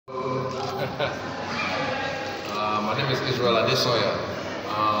My name is Adesanya.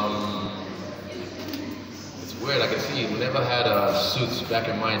 It's weird, I can see we never had suits back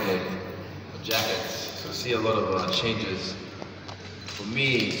in my day, or jackets, so I see a lot of changes. For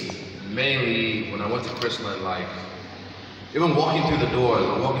me, mainly when I went to Chrisland, like, even walking through the doors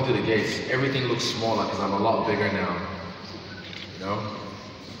or walking through the gates, everything looks smaller because I'm a lot bigger now, you know?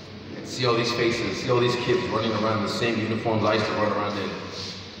 And see all these faces, see all these kids running around in the same uniforms I used to run around in.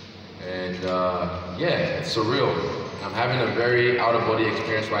 And yeah, it's surreal. I'm having a very out-of-body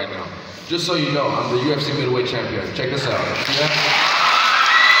experience right now. Just so you know, I'm the UFC middleweight champion. Check this out. Yeah.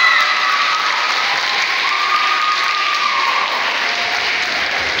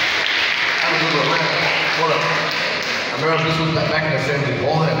 Hold up. I remember this was back in the 70s.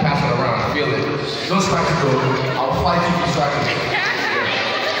 All that, pass it around. Feel it. Don't start to go. I'll fight you if you start to go.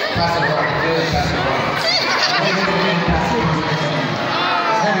 Pass it around. Feel it. Pass it around.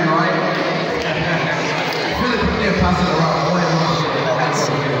 It's heavy, right? Feel it. Quickly and pass it around.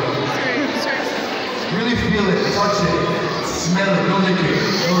 Really feel it. Touch it. Smell it. No lick it.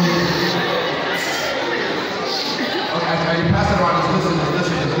 No lick it. Okay, as you pass it around, just listen. Just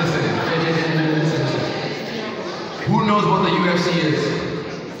listen. Just listen. Who knows what the UFC is?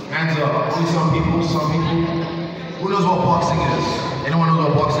 Hands up. Only some people, Who knows what boxing is? Anyone knows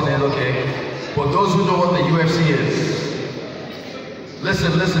what boxing is? Okay. But those who know what the UFC is,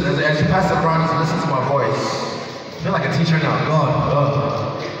 listen. As you pass it around, just listen to my voice. I feel like a teacher now. God.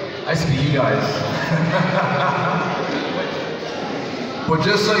 I used to be you guys. But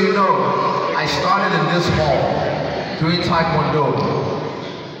just so you know, I started in this hall doing Taekwondo.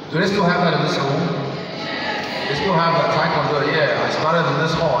 Do they still have that in this school? They still have that Taekwondo, yeah. I started in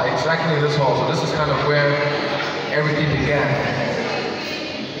this hall, exactly in this hall. So this is kind of where everything began.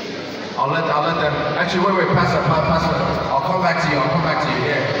 I'll let them, actually wait, pass it. I'll come back to you,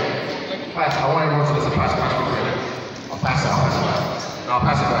 yeah. Pass, I want everyone to listen, pass. I'll pass it back. No, I'll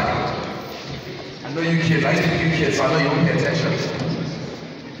pass it back. I know you kids, I used to be you kids, so I know you don't pay attention.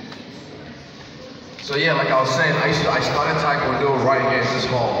 So yeah, like I was saying, I started Taekwondo right here in this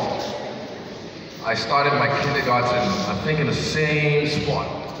hall. I started my kindergarten, I think in the same spot,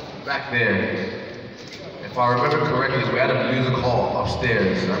 back there. If I remember correctly, we had a music hall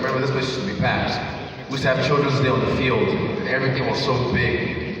upstairs. I remember this place used to be packed. We used to have Children's Day on the field, and everything was so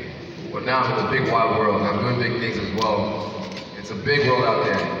big. But now I'm in the big wide world, and I'm doing big things as well. It's a big world out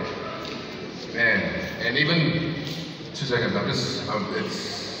there. Man, and even, 2 seconds,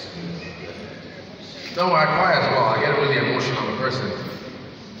 don't worry, I cry as well. I get really emotional, I'm a person.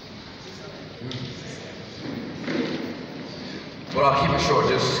 But I'll keep it short.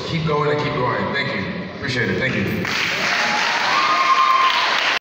 Just keep going and keep growing. Thank you. Appreciate it. Thank you.